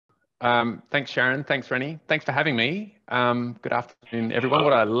Thanks, Sharon. Thanks, Rennie. Thanks for having me. Good afternoon, everyone.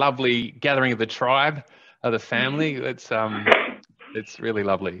 What a lovely gathering of the tribe, of the family. It's really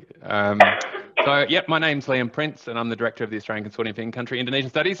lovely. My name's Liam Prince, and I'm the Director of the Australian Consortium for In-Country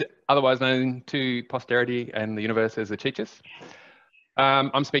Indonesian Studies, otherwise known to posterity and the universe as ACICICIS.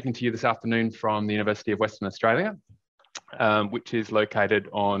 I'm speaking to you this afternoon from the University of Western Australia, which is located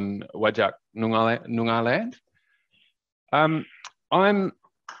on Wajak Noongar land. I'm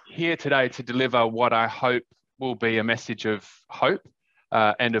here today to deliver what I hope will be a message of hope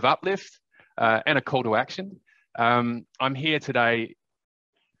and of uplift and a call to action. I'm here today,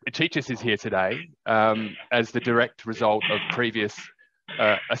 ACICICIS is here today as the direct result of previous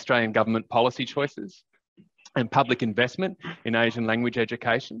Australian government policy choices and public investment in Asian language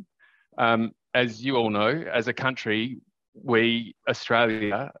education. As you all know, as a country, we,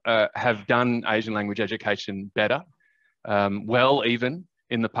 Australia, have done Asian language education better, well even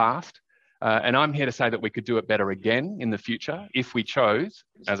in the past. And I'm here to say that we could do it better again in the future if we chose,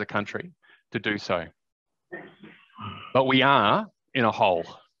 as a country, to do so. But we are in a hole.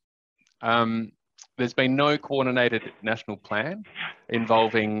 There's been no coordinated national plan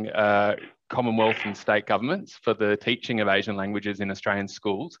involving Commonwealth and state governments for the teaching of Asian languages in Australian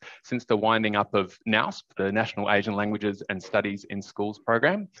schools since the winding up of NAUSP, the National Asian Languages and Studies in Schools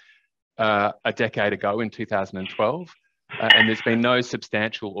program, a decade ago in 2012. And there's been no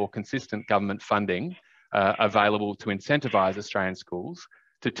substantial or consistent government funding available to incentivise Australian schools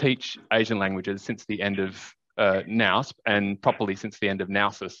to teach Asian languages since the end of NAUSP and properly since the end of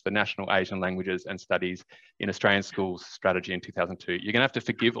NAUSIS, the National Asian Languages and Studies in Australian Schools strategy in 2002. You're gonna have to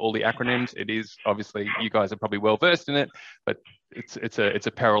forgive all the acronyms. It is, obviously, you guys are probably well versed in it, but it's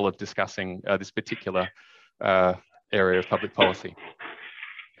a peril of discussing this particular area of public policy.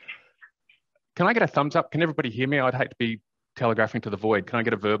 Can I get a thumbs up? Can everybody hear me? I'd hate to be telegraphing to the void. Can I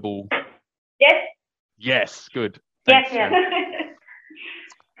get a verbal? Yes. Yes, good. Thanks, yes.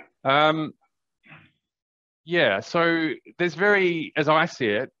 Yeah, so there's as I see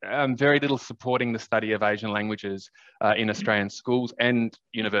it, very little supporting the study of Asian languages in Australian schools and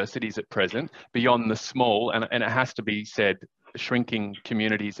universities at present, beyond the small, and it has to be said, shrinking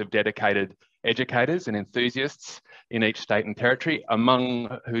communities of dedicated educators and enthusiasts in each state and territory, among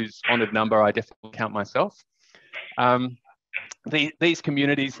whose honoured number I definitely count myself. These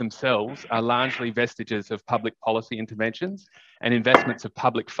communities themselves are largely vestiges of public policy interventions and investments of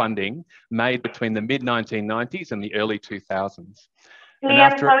public funding made between the mid-1990s and the early 2000s.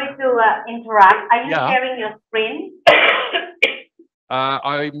 Liam, sorry to interrupt. Are you sharing your screen?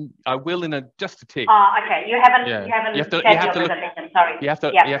 I will in just a tick. Oh, okay. You haven't shared your presentation. Sorry. You have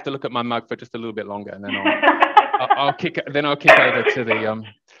to look at my mug for just a little bit longer, and then I'll kick over to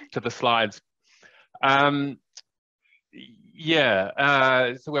the slides. So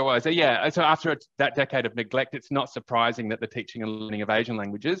where was I? So after that decade of neglect, it's not surprising that the teaching and learning of Asian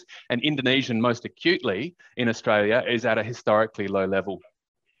languages, and Indonesian most acutely in Australia, is at a historically low level.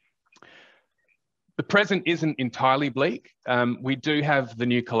 The present isn't entirely bleak. We do have the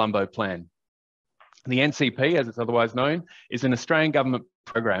new Colombo Plan. The NCP, as it's otherwise known, is an Australian government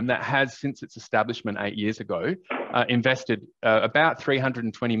program that has, since its establishment 8 years ago, invested about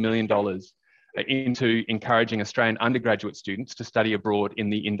 $320 million into encouraging Australian undergraduate students to study abroad in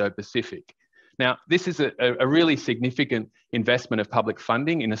the Indo-Pacific. Now, this is a really significant investment of public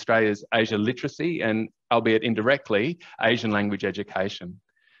funding in Australia's Asia literacy and, albeit indirectly, Asian language education.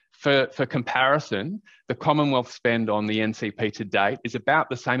 For comparison, the Commonwealth spend on the NCP to date is about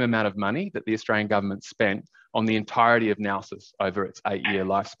the same amount of money that the Australian government spent on the entirety of NAUSIS over its 8-year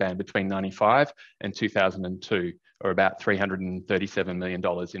lifespan between 1995 and 2002, or about $337 million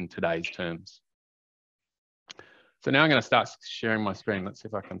in today's terms. So now I'm going to start sharing my screen. Let's see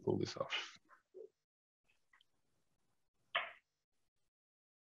if I can pull this off.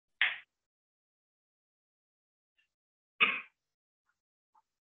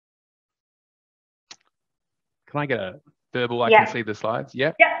 Can I get a verbal? I can see the slides.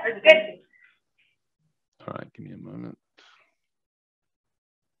 Yeah. Yeah, that's good. All right, give me a moment.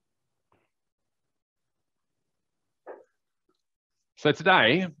 So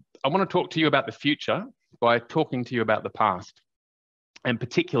today, I want to talk to you about the future by talking to you about the past, and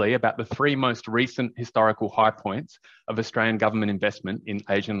particularly about the 3 most recent historical high points of Australian government investment in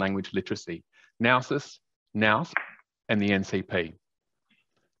Asian language literacy: NAUSIS, NAUSP, and the NCP.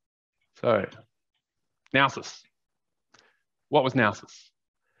 So, NAUSIS. What was NAUSIS?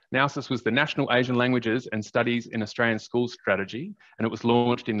 NAUSIS was the National Asian Languages and Studies in Australian Schools strategy, and it was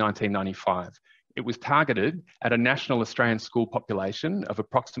launched in 1995. It was targeted at a national Australian school population of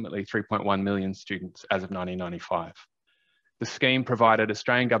approximately 3.1 million students as of 1995. The scheme provided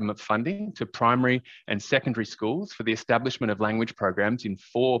Australian government funding to primary and secondary schools for the establishment of language programs in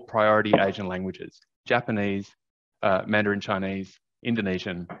 4 priority Asian languages: Japanese, Mandarin Chinese,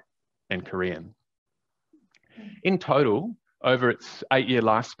 Indonesian, and Korean. In total, over its 8-year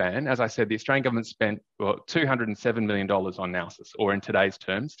lifespan, as I said, the Australian government spent $207 million on NALSIS, or in today's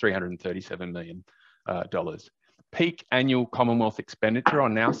terms, $337 million. Peak annual Commonwealth expenditure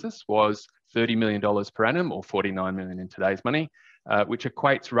on NALSIS was $30 million per annum, or $49 million in today's money, which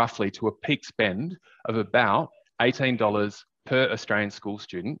equates roughly to a peak spend of about $18 per Australian school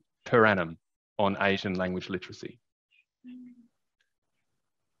student per annum on Asian language literacy.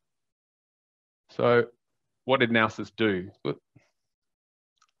 So what did NALSIS do?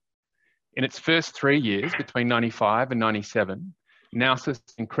 In its first 3 years, between 95 and 97, NALSIS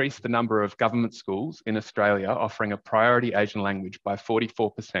increased the number of government schools in Australia offering a priority Asian language by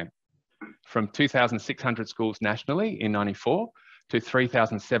 44%, from 2,600 schools nationally in 94 to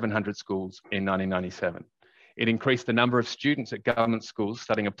 3,700 schools in 1997. It increased the number of students at government schools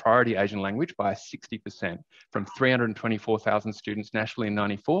studying a priority Asian language by 60%, from 324,000 students nationally in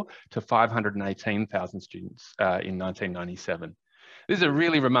 94 to 518,000 students in 1997. This is a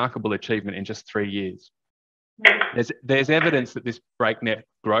really remarkable achievement in just 3 years. There's evidence that this breakneck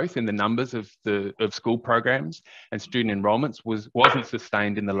growth in the numbers of school programs and student enrolments wasn't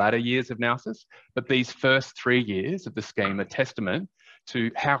sustained in the latter years of NALSIS, but these first 3 years of the scheme are testament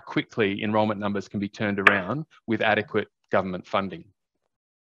to how quickly enrolment numbers can be turned around with adequate government funding.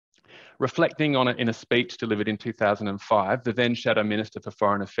 Reflecting on it in a speech delivered in 2005, the then Shadow Minister for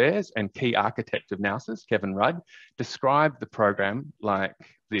Foreign Affairs and key architect of NALSIS, Kevin Rudd, described the program like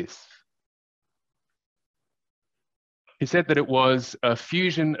this. He said that it was a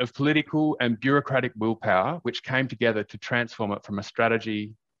fusion of political and bureaucratic willpower which came together to transform it from a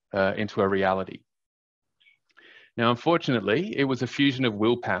strategy into a reality. Now, unfortunately, it was a fusion of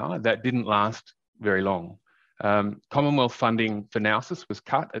willpower that didn't last very long. Commonwealth funding for NALSIS was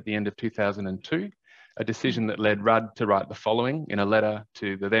cut at the end of 2002, a decision that led Rudd to write the following in a letter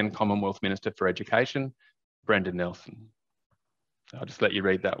to the then Commonwealth Minister for Education, Brendan Nelson. I'll just let you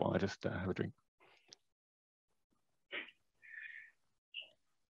read that while I just have a drink.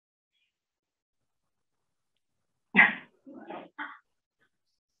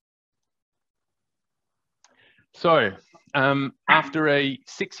 So, after a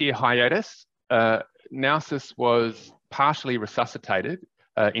 6-year hiatus, NALSIS was partially resuscitated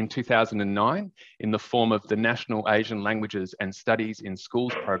in 2009 in the form of the National Asian Languages and Studies in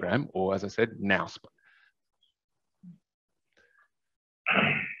Schools program, or as I said, NAUSP.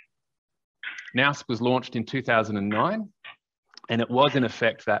 NAUSP was launched in 2009, and it was in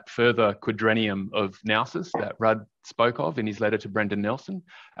effect that further quadrennium of NALSIS that Rudd spoke of in his letter to Brendan Nelson,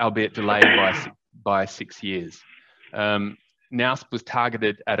 albeit delayed by 6 years. NAUSP was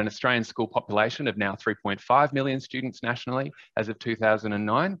targeted at an Australian school population of now 3.5 million students nationally as of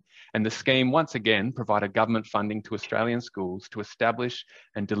 2009, and the scheme once again provided government funding to Australian schools to establish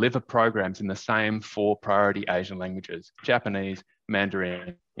and deliver programs in the same 4 priority Asian languages: Japanese,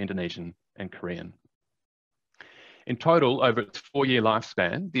 Mandarin, Indonesian, and Korean. In total, over its 4-year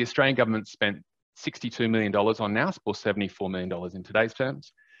lifespan, the Australian government spent $62 million on NAUSP, or $74 million in today's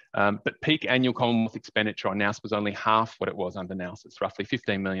terms. But peak annual Commonwealth expenditure on NAUSP was only half what it was under NALSIS, roughly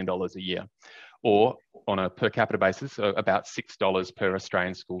 $15 million a year, or on a per capita basis, about $6 per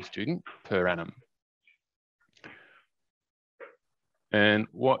Australian school student per annum. And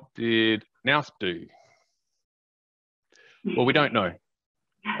what did NAUSP do? Well, we don't know.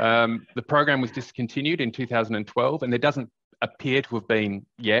 The program was discontinued in 2012, and there doesn't appear to have been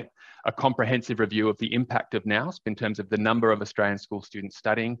yet a comprehensive review of the impact of NAUSP in terms of the number of Australian school students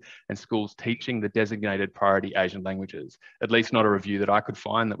studying and schools teaching the designated priority Asian languages, at least not a review that I could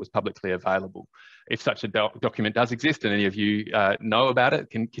find that was publicly available. If such a document does exist and any of you know about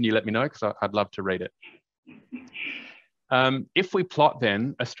it, can you let me know? Because I'd love to read it. If we plot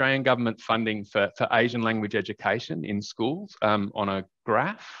then Australian government funding for Asian language education in schools on a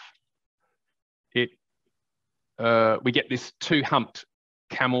graph, we get this 2-humped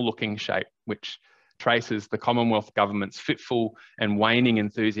camel-looking shape, which traces the Commonwealth government's fitful and waning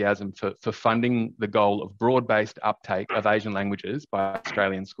enthusiasm for funding the goal of broad-based uptake of Asian languages by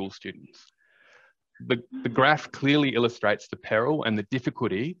Australian school students. The graph clearly illustrates the peril and the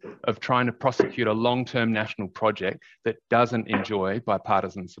difficulty of trying to prosecute a long-term national project that doesn't enjoy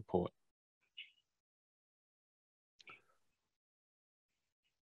bipartisan support.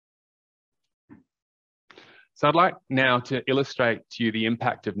 So I'd like now to illustrate to you the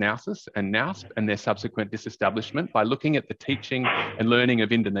impact of NALSIS and NAUSP and their subsequent disestablishment by looking at the teaching and learning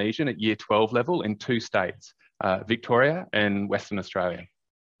of Indonesian at Year 12 level in 2 states, Victoria and Western Australia.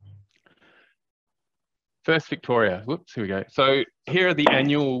 First, Victoria. Whoops, here we go. So here are the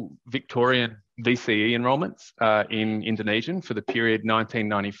annual Victorian VCE enrolments in Indonesian for the period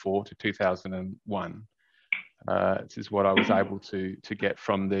 1994 to 2001. This is what I was able to get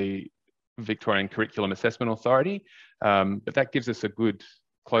from the Victorian Curriculum Assessment Authority, but that gives us a good,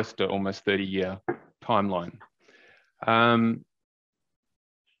 close to almost 30-year timeline.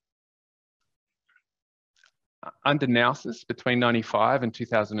 Under NAUSIS, between 95 and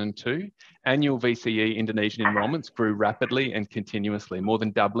 2002, annual VCE Indonesian enrolments grew rapidly and continuously, more than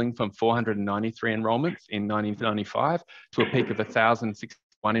doubling from 493 enrolments in 1995 to a peak of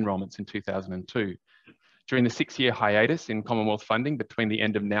 1,061 enrolments in 2002. During the 6-year hiatus in Commonwealth funding between the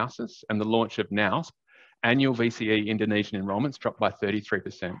end of NAUSIS and the launch of NAUSP, annual VCE Indonesian enrolments dropped by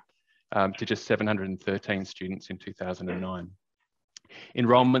 33% to just 713 students in 2009.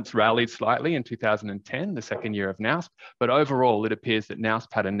 Enrolments rallied slightly in 2010, the second year of NAUSP, but overall it appears that NAUSP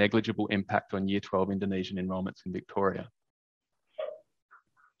had a negligible impact on Year 12 Indonesian enrolments in Victoria.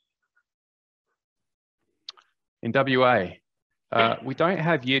 In WA, we don't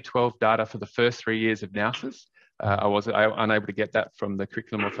have Year 12 data for the first 3 years of NAUSIS. I was unable to get that from the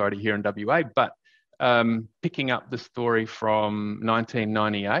Curriculum Authority here in WA, but picking up the story from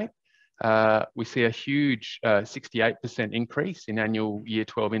 1998, we see a huge 68% increase in annual Year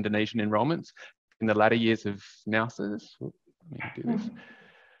 12 Indonesian enrolments in the latter years of NAUSIS. Let me do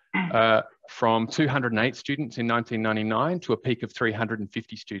this. From 208 students in 1999 to a peak of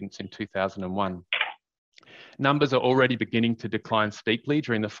 350 students in 2001. Numbers are already beginning to decline steeply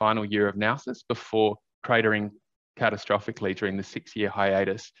during the final year of NAUSIS before cratering catastrophically during the 6-year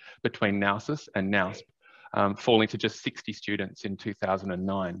hiatus between NAUSIS and NAUSP, falling to just 60 students in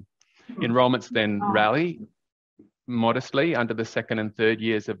 2009. Enrolments then rally modestly under the second and third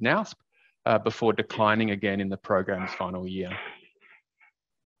years of NAUSP before declining again in the program's final year.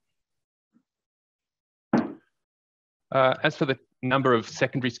 As for the number of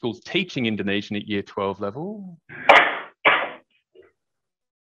secondary schools teaching Indonesian at Year 12 level,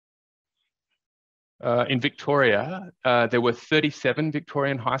 in Victoria, there were 37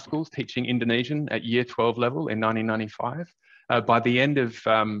 Victorian high schools teaching Indonesian at Year 12 level in 1995. By the end of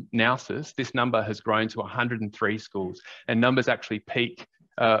NAUSIS, this number has grown to 103 schools, and numbers actually peaked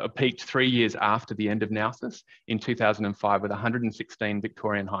 3 years after the end of NAUSIS in 2005 with 116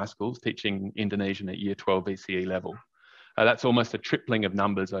 Victorian high schools teaching Indonesian at Year 12 VCE level. That's almost a tripling of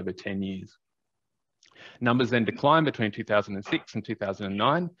numbers over 10 years. Numbers then declined between 2006 and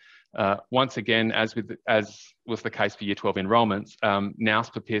 2009. Once again, as was the case for Year 12 enrolments,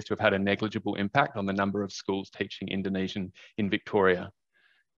 NAUSP appears to have had a negligible impact on the number of schools teaching Indonesian in Victoria.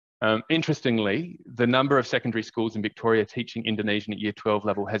 Interestingly, the number of secondary schools in Victoria teaching Indonesian at Year 12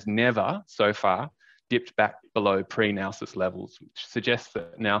 level has never, so far, dipped back below pre-NAUSIS levels, which suggests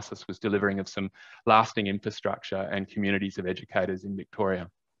that NAUSIS was delivering of some lasting infrastructure and communities of educators in Victoria.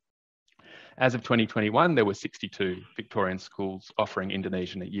 As of 2021, there were 62 Victorian schools offering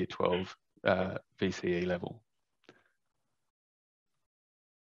Indonesian at Year 12 VCE level.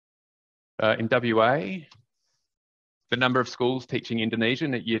 In WA, the number of schools teaching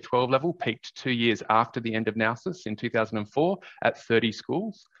Indonesian at Year 12 level peaked 2 years after the end of NAUSIS in 2004 at 30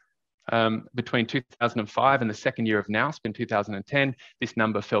 schools. Between 2005 and the second year of NAUSP in 2010, this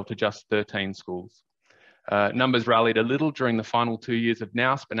number fell to just 13 schools. Numbers rallied a little during the final 2 years of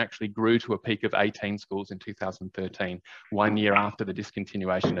NAUSP and actually grew to a peak of 18 schools in 2013, 1 year after the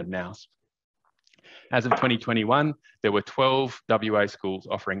discontinuation of NAUSP. As of 2021, there were 12 WA schools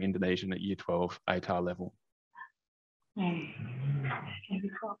offering Indonesian at Year 12 ATAR level.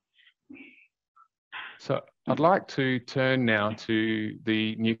 So I'd like to turn now to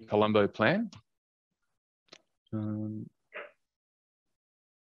the new Colombo plan.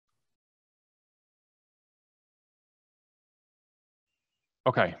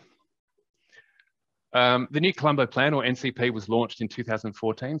 Okay. The new Colombo plan, or NCP, was launched in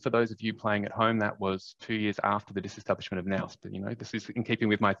 2014. For those of you playing at home, that was 2 years after the disestablishment of NAUSP. But, you know, this is in keeping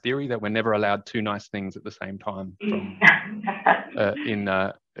with my theory that we're never allowed two nice things at the same time.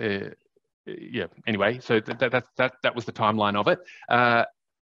 Yeah. Anyway, so that was the timeline of it.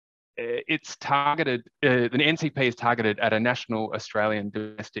 It's targeted. The NCP is targeted at a national Australian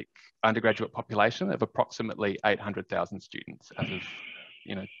domestic undergraduate population of approximately 800,000 students as of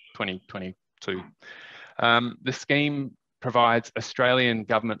 2022. The scheme provides Australian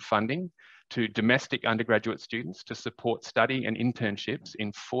government funding to domestic undergraduate students to support study and internships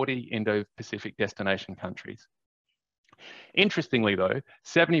in 40 Indo-Pacific destination countries. Interestingly though,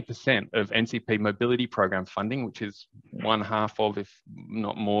 70% of NCP mobility program funding, which is one half of, if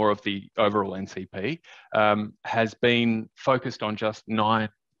not more, of the overall NCP, has been focused on just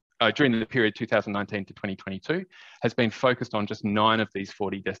during the period 2019 to 2022, has been focused on just 9 of these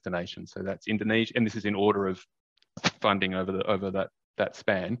 40 destinations. So that's Indonesia, and this is in order of funding over that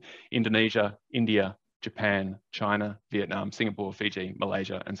span: Indonesia, India, Japan, China, Vietnam, Singapore, Fiji,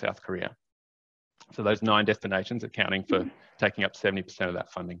 Malaysia, and South Korea. So those 9 destinations accounting for taking up 70% of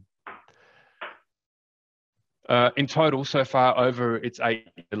that funding. In total, so far over its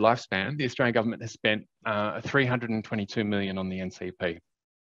 8-year lifespan, the Australian government has spent $322 million on the NCP.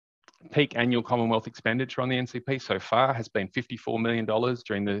 Peak annual Commonwealth expenditure on the NCP so far has been $54 million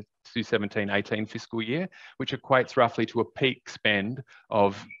during the 2017-18 fiscal year, which equates roughly to a peak spend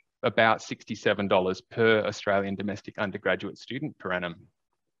of about $67 per Australian domestic undergraduate student per annum.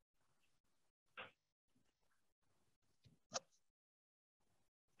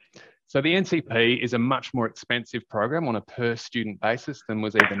 So the NCP is a much more expensive program on a per student basis than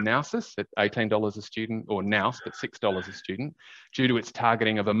was either NAUSIS at $18 a student or NAUSP at $6 a student, due to its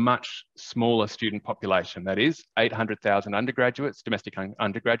targeting of a much smaller student population. That is 800,000 undergraduates, domestic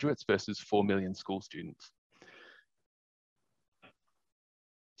undergraduates, versus 4 million school students.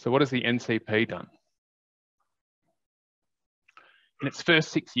 So what has the NCP done? In its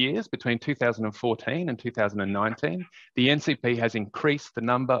first 6 years, between 2014 and 2019, the NCP has increased the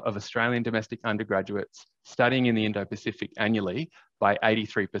number of Australian domestic undergraduates studying in the Indo-Pacific annually by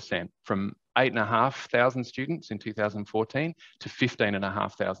 83%, from 8,500 students in 2014 to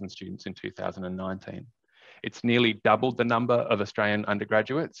 15,500 students in 2019. It's nearly doubled the number of Australian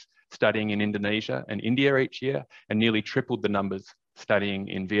undergraduates studying in Indonesia and India each year, and nearly tripled the numbers studying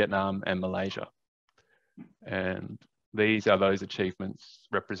in Vietnam and Malaysia. And these are those achievements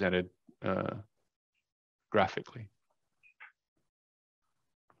represented graphically.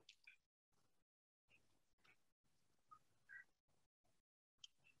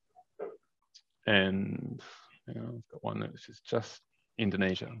 And I've got one that is just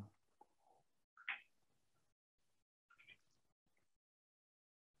Indonesia.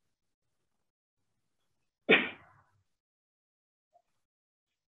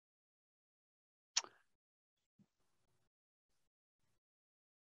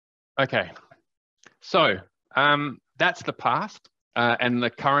 Okay, so that's the past and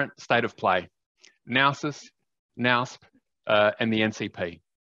the current state of play: NAUSIS, NAUSP, and the NCP.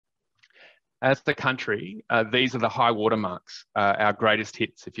 As the country, these are the high watermarks, our greatest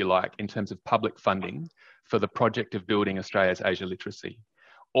hits, if you like, in terms of public funding for the project of building Australia's Asia literacy,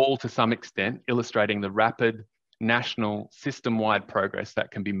 all to some extent illustrating the rapid national system-wide progress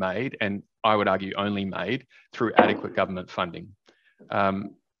that can be made, and I would argue only made, through adequate government funding.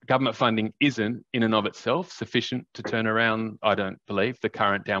 Government funding isn't, in and of itself, sufficient to turn around, I don't believe, the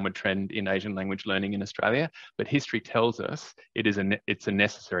current downward trend in Asian language learning in Australia, but history tells us it's a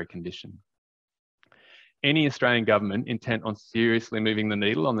necessary condition. Any Australian government intent on seriously moving the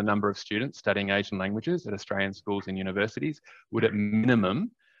needle on the number of students studying Asian languages at Australian schools and universities would at minimum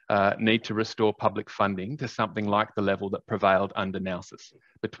need to restore public funding to something like the level that prevailed under NAUSIS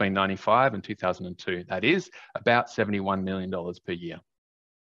between 1995 and 2002. That is about $71 million per year.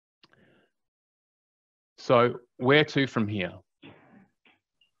 So where to from here?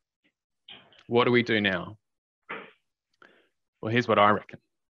 What do we do now? Well, here's what I reckon.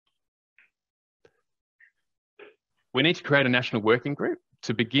 We need to create a national working group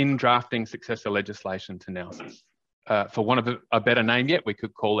to begin drafting successor legislation to NAUSIS. For want of a better name yet, we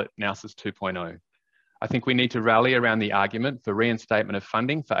could call it NAUSIS 2.0. I think we need to rally around the argument for reinstatement of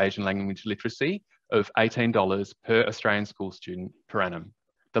funding for Asian language literacy of $18 per Australian school student per annum,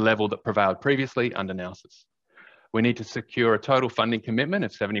 the level that prevailed previously under NAUSIS. We need to secure a total funding commitment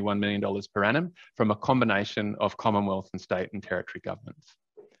of $71 million per annum from a combination of Commonwealth and state and territory governments.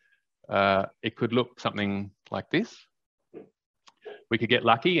 It could look something like this. We could get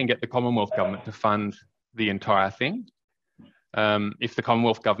lucky and get the Commonwealth government to fund the entire thing. If the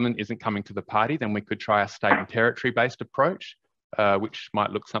Commonwealth government isn't coming to the party, then we could try a state and territory based approach, which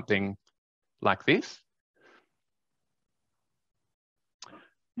might look something like this.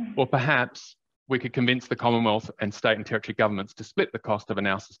 Or perhaps we could convince the Commonwealth and state and territory governments to split the cost of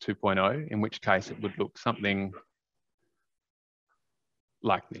NAUSIS 2.0, in which case it would look something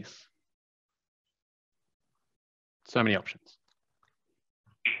like this. So many options.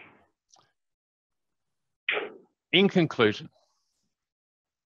 In conclusion,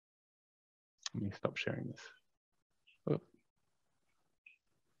 let me stop sharing this. Oh.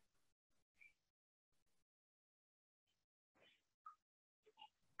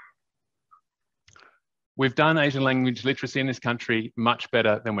 We've done Asian language literacy in this country much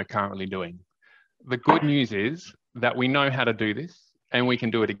better than we're currently doing. The good news is that we know how to do this and we can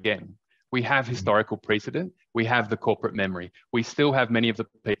do it again. We have historical precedent. We have the corporate memory. We still have many of the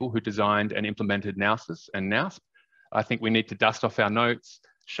people who designed and implemented NAUSIS and NAUSP. I think we need to dust off our notes,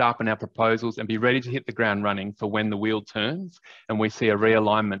 sharpen our proposals, and be ready to hit the ground running for when the wheel turns and we see a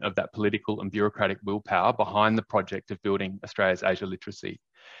realignment of that political and bureaucratic willpower behind the project of building Australia's Asia literacy.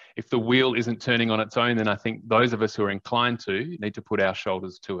 If the wheel isn't turning on its own, then I think those of us who are inclined to need to put our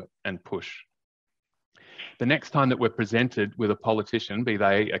shoulders to it and push. The next time that we're presented with a politician, be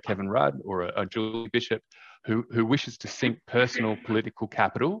they a Kevin Rudd or a Julie Bishop, who wishes to sink personal political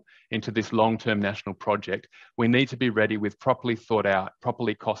capital into this long-term national project, we need to be ready with properly thought out,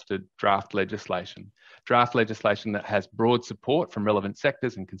 properly costed draft legislation that has broad support from relevant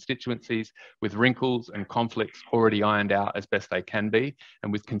sectors and constituencies, with wrinkles and conflicts already ironed out as best they can be,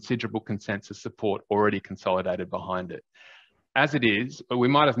 and with considerable consensus support already consolidated behind it. As it is, we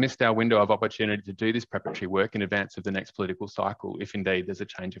might have missed our window of opportunity to do this preparatory work in advance of the next political cycle, if indeed there's a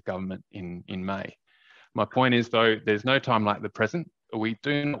change of government in May. My point is, though, there's no time like the present. We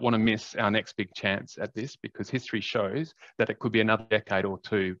do not want to miss our next big chance at this, because history shows that it could be another decade or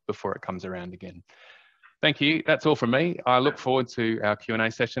two before it comes around again. Thank you. That's all from me. I look forward to our Q&A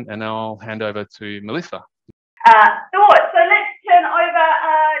session, and I'll hand over to Melissa. So let's turn over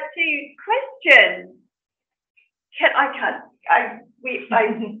to questions. Ed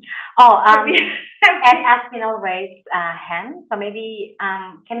has been raised hand, so maybe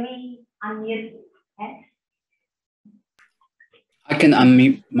can we unmute Ed? I can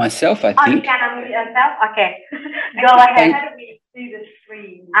unmute myself, I think. Oh, you can unmute yourself? Okay. Go ahead. How do we do the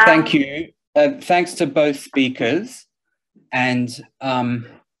screen? Thank you. Thanks to both speakers. And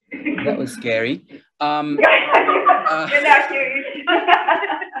that was scary. You're not huge.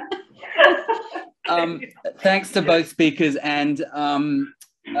 Thanks to both speakers, and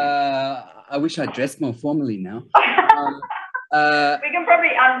I wish I dressed more formally now. We can probably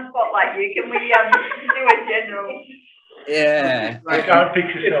unspotlight you. Can we do a general? Yeah. Don't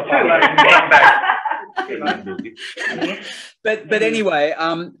fix yourself up. But anyway,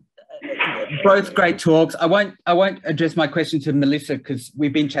 both great talks. I won't address my question to Melissa because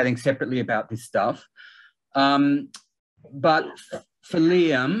we've been chatting separately about this stuff. But for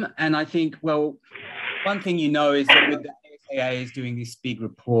Liam, and I think, well, one thing you know is that with the ACA is doing this big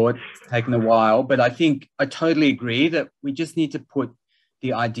report, it's taken a while, but I think I totally agree that we just need to put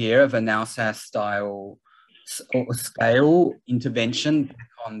the idea of a NAUSAS style or scale intervention back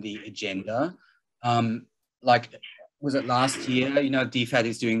on the agenda. Like, was it last year? You know, DFAT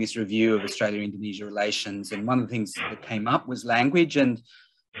is doing this review of Australia-Indonesia relations, and one of the things that came up was language, and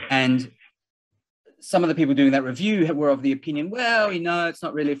some of the people doing that review were of the opinion, well, you know, it's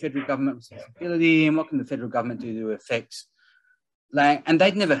not really a federal government responsibility, and what can the federal government do to affect and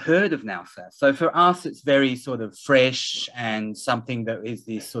they'd never heard of NAUSAS. So for us, it's very sort of fresh and something that is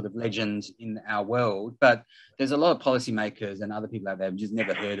this sort of legend in our world. But there's a lot of policymakers and other people out there who've just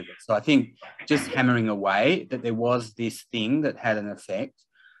never heard of it. So I think just hammering away that there was this thing that had an effect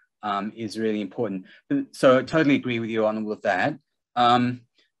is really important. So I totally agree with you on all of that.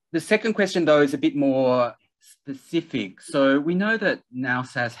 The second question, though, is a bit more specific. So we know that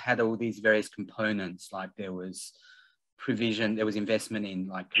NAUSAS had all these various components, like there was provision, there was investment in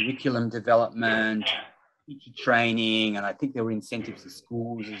like curriculum development, teacher training, and I think there were incentives to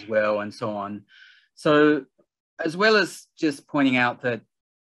schools as well, and so on. So as well as just pointing out that,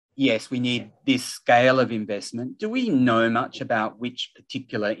 yes, we need this scale of investment, do we know much about which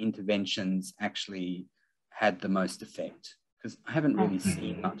particular interventions actually had the most effect? Because I haven't really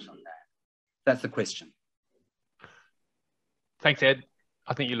seen much on that. That's the question. Thanks, Ed.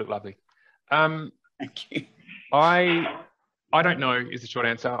 I think you look lovely. Thank you. I don't know is the short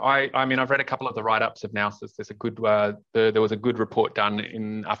answer. I mean, I've read a couple of the write-ups of NAUSAS. There's a good, there was a good report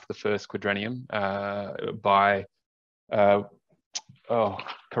done after the first quadrennium by,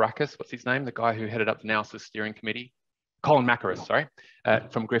 Caracas, what's his name? The guy who headed up the NAUSAS steering committee. Colin Mackerras, sorry,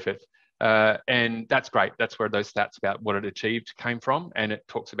 from Griffith. And that's great. That's where those stats about what it achieved came from. And it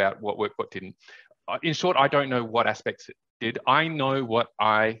talks about what worked, what didn't. In short, I don't know what aspects it did. I know what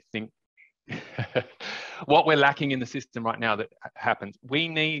I think what we're lacking in the system right now that happens. We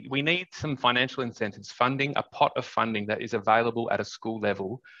need some financial incentives, funding, a pot of funding that is available at a school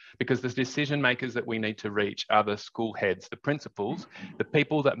level, because the decision makers that we need to reach are the school heads, the principals, the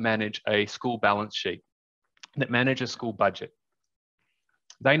people that manage a school balance sheet, that manage a school budget.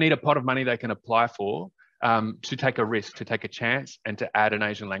 They need a pot of money they can apply for to take a risk, to take a chance, and to add an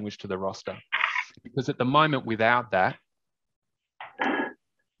Asian language to the roster. Because at the moment, without that,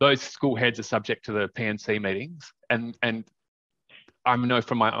 those school heads are subject to the PNC meetings, and I know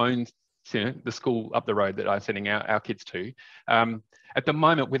from my own, the school up the road that I'm sending our kids to, at the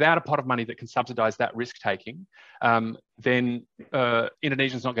moment, without a pot of money that can subsidise that risk taking, then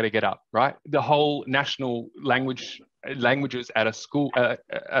Indonesian's not going to get up, right? The whole national languages at a school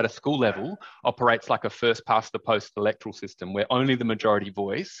level operates like a first past the post electoral system, where only the majority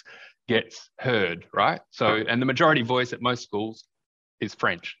voice gets heard, right? So, and the majority voice at most schools is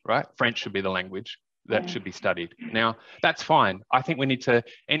French, right? French should be the language that should be studied. Now, that's fine. I think we need to,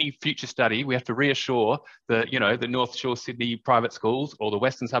 any future study, we have to reassure the, the North Shore Sydney private schools or the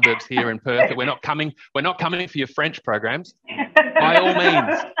Western suburbs here in Perth that we're not coming for your French programs. By all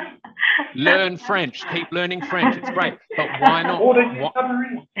means, learn French, keep learning French. It's great, but why not?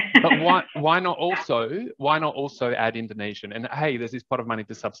 Why not also add Indonesian? And hey, there's this pot of money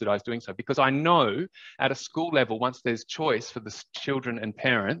to subsidise doing so, because I know at a school level, once there's choice for the children and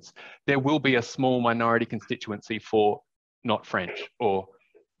parents, there will be a small minority constituency for not French or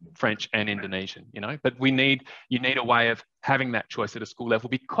French and Indonesian. But you need a way of having that choice at a school level,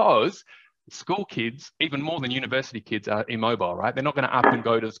 because school kids, even more than university kids, are immobile, right? They're not going to up and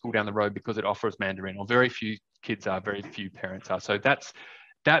go to the school down the road because it offers Mandarin, or very few kids are, very few parents are. So that's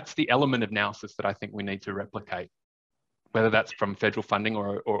the element of analysis that I think we need to replicate, whether that's from federal funding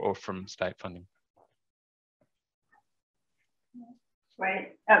or from state funding.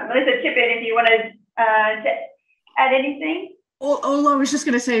 Right. Melissa, chip in if you want to add anything. All I was just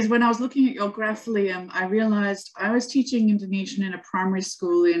going to say is, when I was looking at your graph, Liam, I realised I was teaching Indonesian in a primary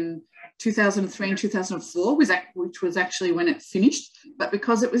school in 2003 and 2004, which was actually when it finished. But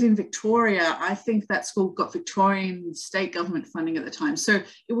because it was in Victoria, I think that school got Victorian state government funding at the time. So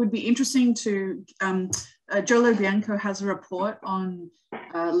it would be interesting to, Jolo Bianco has a report on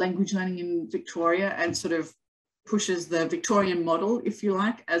language learning in Victoria, and sort of pushes the Victorian model, if you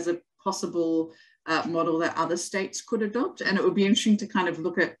like, as a possible model that other states could adopt. And it would be interesting to kind of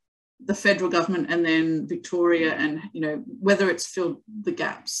look at the federal government and then Victoria, and whether it's filled the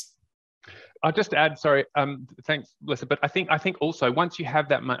gaps. I'll just add, sorry, thanks, Melissa, but I think also, once you have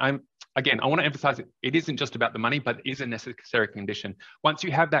that money, again, I want to emphasize it isn't just about the money, but it is a necessary condition. Once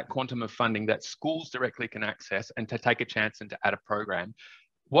you have that quantum of funding that schools directly can access, and to take a chance and to add a program,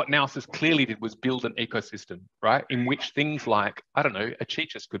 what NALSIS clearly did was build an ecosystem, right, in which things like, I don't know,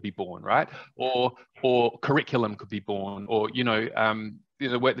 ACICIS could be born, right, or curriculum could be born, or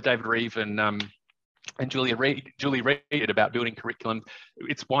the work that David Reeve and Julie Reid did about building curriculum.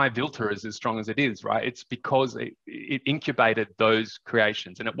 It's why Vilter is as strong as it is, right? It's because it incubated those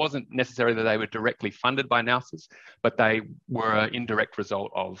creations, and it wasn't necessarily that they were directly funded by NALSIS, but they were an indirect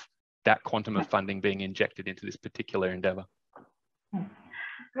result of that quantum of funding being injected into this particular endeavour.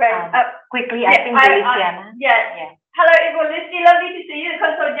 Great. Quickly, I think there is Diana. Yeah. Hello, Ibu, lovely to see you,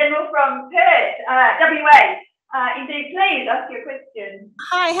 Consul General from Perth, WA. Indeed, please ask your question.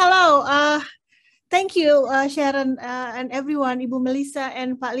 Hi, hello. Thank you, Sharon, and everyone, Ibu Melissa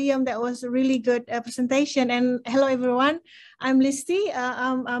and Pak Liam. That was a really good presentation. And hello, everyone. I'm Listi.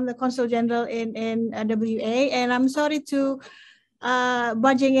 I'm the Consul General in WA, and I'm sorry to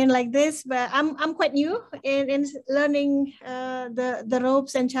budging in like this, but I'm quite new in learning the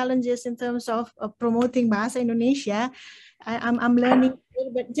ropes and challenges in terms of promoting Bahasa Indonesia. I'm learning,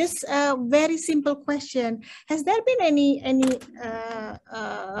 but just a very simple question: has there been any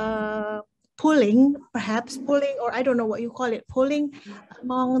polling, or I don't know what you call it, polling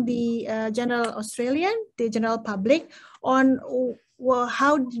among the general Australian, the general public, on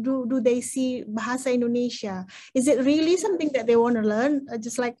how do they see Bahasa Indonesia? Is it really something that they want to learn?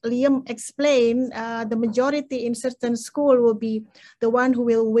 Just like Liam explained, the majority in certain school will be the one who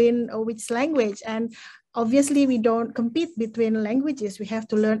will win which language. And obviously, we don't compete between languages. We have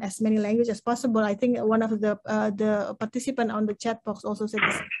to learn as many languages as possible. I think one of the participant on the chat box also said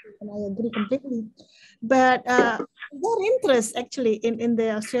this, and I agree completely. But their interest actually in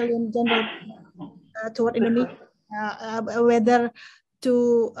the Australian general toward Indonesia, whether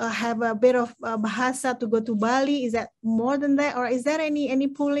to have a bit of bahasa to go to Bali, is that more than that, or is there any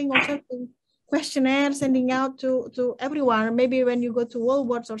polling or something? Questionnaire sending out to everyone, maybe when you go to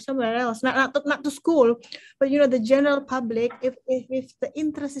Woolworths or somewhere else, not to school, but the general public, if the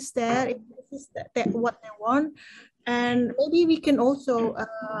interest is there, if this is what they want. And maybe we can also,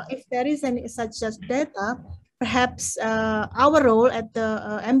 if there is any such data, perhaps our role at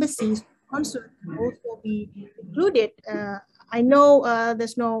the embassies, consul, also be included. I know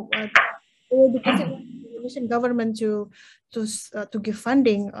there's no because it was the Indonesian government to give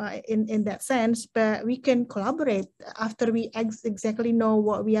funding in that sense, but we can collaborate after we exactly know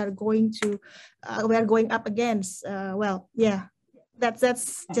what we are going up against. Well, yeah,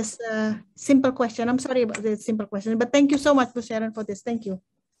 That's just a simple question. I'm sorry about the simple question, but thank you so much, Bu Sharon, for this. Thank you.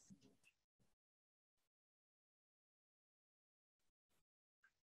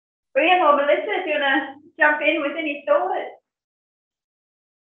 Brian or Melissa, do you want to jump in with any thoughts?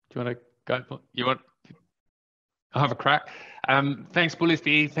 Do you want to go? You want? I'll have a crack. Thanks,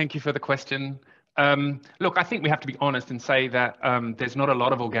 Bulisti. Thank you for the question. Look, I think we have to be honest and say that there's not a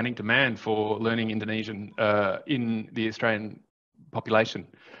lot of organic demand for learning Indonesian in the Australian population,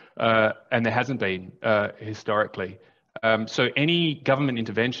 and there hasn't been historically. So any government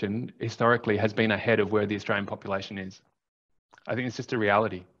intervention historically has been ahead of where the Australian population is. I think it's just a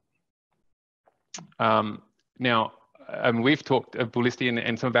reality. Now, we've talked, Bulisti,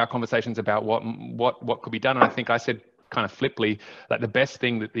 and some of our conversations about what could be done. And I think I said kind of flippantly that the best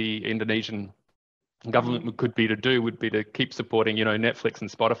thing that the Indonesian government would be to keep supporting, you know, Netflix and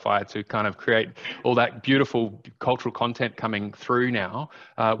Spotify to kind of create all that beautiful cultural content coming through now,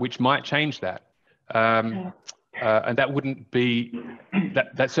 which might change that. And that wouldn't be,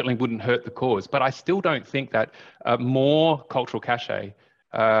 that certainly wouldn't hurt the cause. But I still don't think that more cultural cachet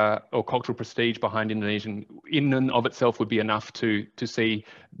or cultural prestige behind Indonesian in and of itself would be enough to see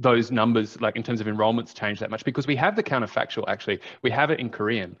those numbers, like in terms of enrollments, change that much, because we have the counterfactual. Actually, we have it in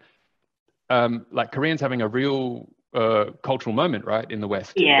Korean. Like Koreans having a real cultural moment, right, in the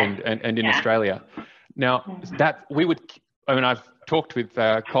West and in Australia. Now that we would, I mean, I've talked with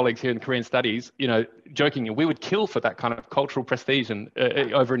colleagues here in Korean studies, you know, joking, we would kill for that kind of cultural prestige and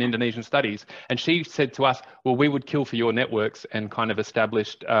over in Indonesian studies. And she said to us, well, we would kill for your networks and kind of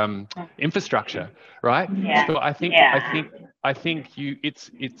established infrastructure, right? Yeah. So I think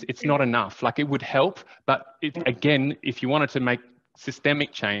it's not enough. Like, it would help, but again, if you wanted to make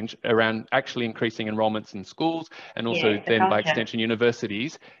systemic change around actually increasing enrollments in schools and also then by extension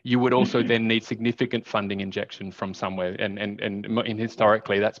universities, you would also then need significant funding injection from somewhere, and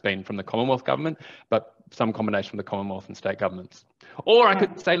historically that's been from the Commonwealth government, but some combination from the Commonwealth and state governments. Or I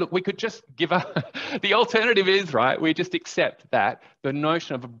could say, look, we could just give up. The alternative is, right, we just accept that the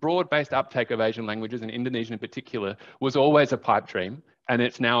notion of a broad-based uptake of Asian languages, and Indonesian in particular, was always a pipe dream, and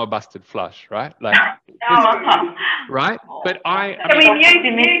it's now a busted flush, right? Like, right? But I am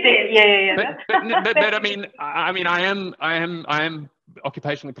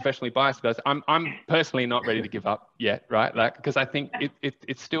occupationally, professionally biased about this. I'm personally not ready to give up yet, right? Like, because I think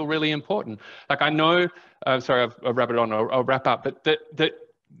it's still really important. Like, I know, sorry, I'll wrap it on. I'll wrap up. But that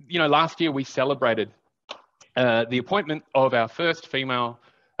you know, last year we celebrated the appointment of our first female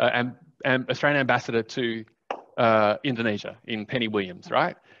Australian ambassador to Indonesia, in Penny Williams,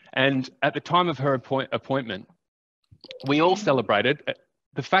 right? And at the time of her appointment, we all celebrated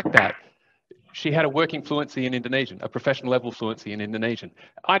the fact that she had a working fluency in Indonesian, a professional level fluency in Indonesian.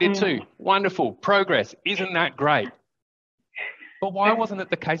 I did too. Wonderful progress. Isn't that great? But why wasn't it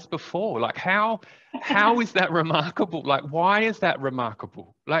the case before? Like, how is that remarkable? Like, why is that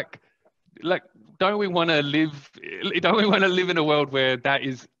remarkable? Like, don't we want to live in a world where that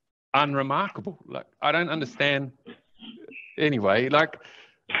is unremarkable? Like, I don't understand. Anyway, like,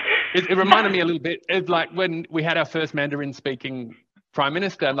 it reminded me a little bit of like when we had our first Mandarin speaking Prime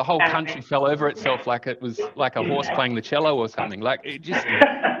Minister and the whole country fell over itself like it was like a horse playing the cello or something. Like, it just,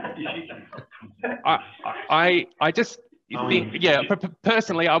 I just think, yeah,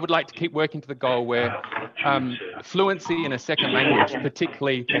 personally, I would like to keep working to the goal where fluency in a second language,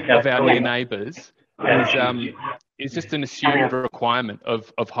 particularly of our near neighbours, is just an assumed requirement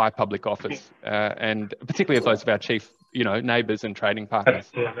of high public office, and particularly of those of our chief, you know, neighbours and trading partners.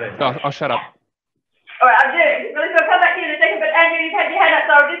 So I'll shut up. All right, I'll do it. Melissa, I'll come back to you in a second, but Andrew, you've had your hand up,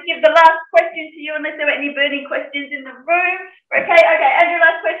 so I'll just give the last question to you unless there were any burning questions in the room. Okay, Andrew,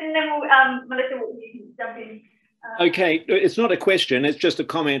 last question, then we'll, Melissa, you can jump in. Okay, it's not a question, it's just a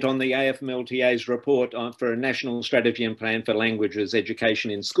comment on the AFMLTA's report for a national strategy and plan for languages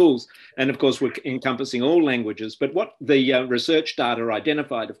education in schools. And of course, we're encompassing all languages. But what the research data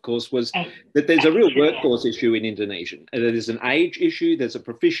identified, of course, was that there's a real workforce issue in Indonesian. There's an age issue, there's a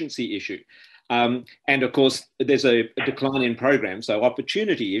proficiency issue. And of course, there's a decline in programs, so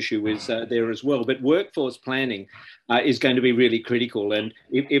opportunity issue is there as well. But workforce planning is going to be really critical. And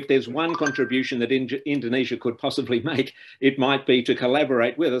if there's one contribution that Indonesia could possibly make, it might be to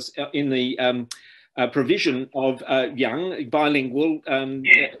collaborate with us in the provision of young, bilingual,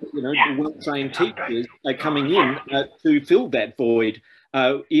 well-trained teachers coming in to fill that void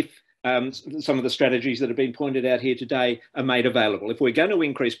if some of the strategies that have been pointed out here today are made available. If we're going to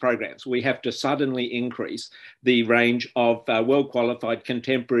increase programs, we have to suddenly increase the range of well-qualified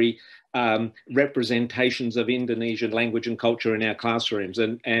contemporary representations of Indonesian language and culture in our classrooms.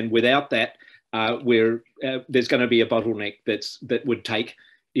 And without that, where there's going to be a bottleneck that would take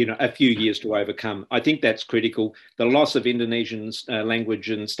a few years to overcome. I think that's critical. The loss of Indonesian language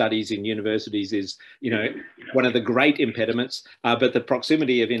and studies in universities is, one of the great impediments, but the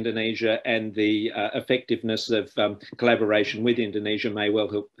proximity of Indonesia and the effectiveness of collaboration with Indonesia may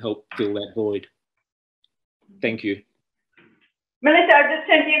well help fill that void. Thank you. Melissa, I'll just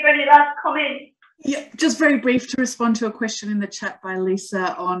turn to you for any last comments. Yeah, just very brief to respond to a question in the chat by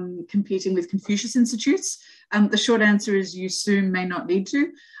Lisa on competing with Confucius Institutes. The short answer is you soon may not need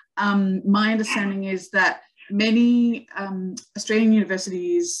to. My understanding is that many Australian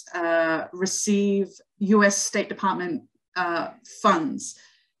universities receive US State Department funds.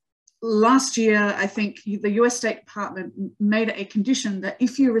 Last year, I think the US State Department made it a condition that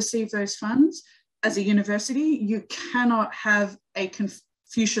if you receive those funds as a university, you cannot have a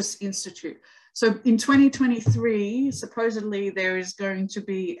Confucius Institute. So in 2023, supposedly there is going to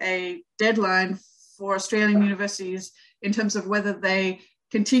be a deadline for Australian universities in terms of whether they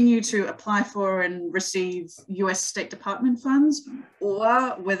continue to apply for and receive US State Department funds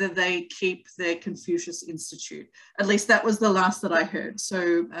or whether they keep their Confucius Institute. At least that was the last that I heard.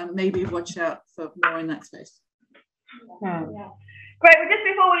 So maybe watch out for more in that space. Yeah. Great. Well, just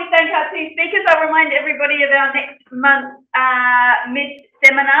before we thank our two speakers, I'll remind everybody of our next month's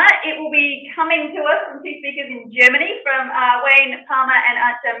seminar. It will be coming to us from two speakers in Germany, from Wayne Palmer and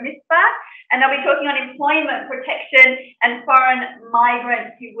Archer Misbah, and they'll be talking on employment protection and foreign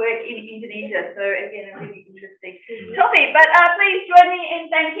migrants who work in Indonesia. So again, a really interesting topic. But please join me in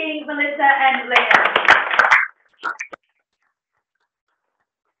thanking Melissa and Leah.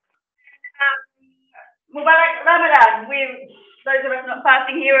 Mubarak Ramadan. Those of us not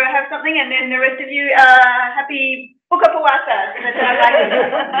fasting here or have something, and then the rest of you, happy buka puasa.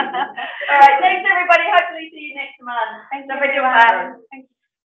 All right, thanks everybody. Hopefully see you next month. Thanks, everybody. Thank you.